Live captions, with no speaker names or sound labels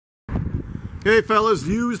Hey fellas,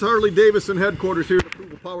 used Harley Davidson headquarters here at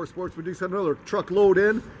Approval Power Sports. We just had another truck load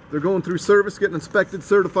in. They're going through service, getting inspected,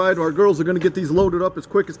 certified. Our girls are going to get these loaded up as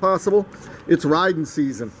quick as possible. It's riding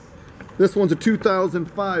season. This one's a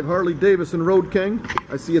 2005 Harley Davidson Road King.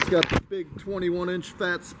 I see it's got the big 21-inch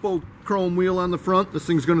fat spoke chrome wheel on the front. This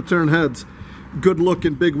thing's going to turn heads. Good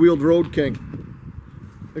looking big wheeled Road King.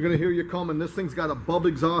 They're going to hear you coming. This thing's got a bub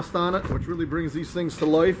exhaust on it, which really brings these things to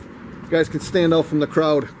life. You guys can stand out from the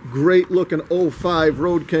crowd. Great looking 05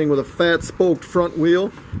 Road King with a fat spoked front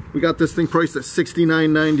wheel. We got this thing priced at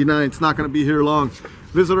 $69.99. It's not going to be here long.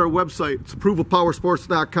 Visit our website. It's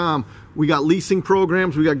approvalpowersports.com. We got leasing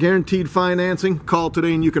programs. We got guaranteed financing. Call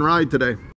today and you can ride today.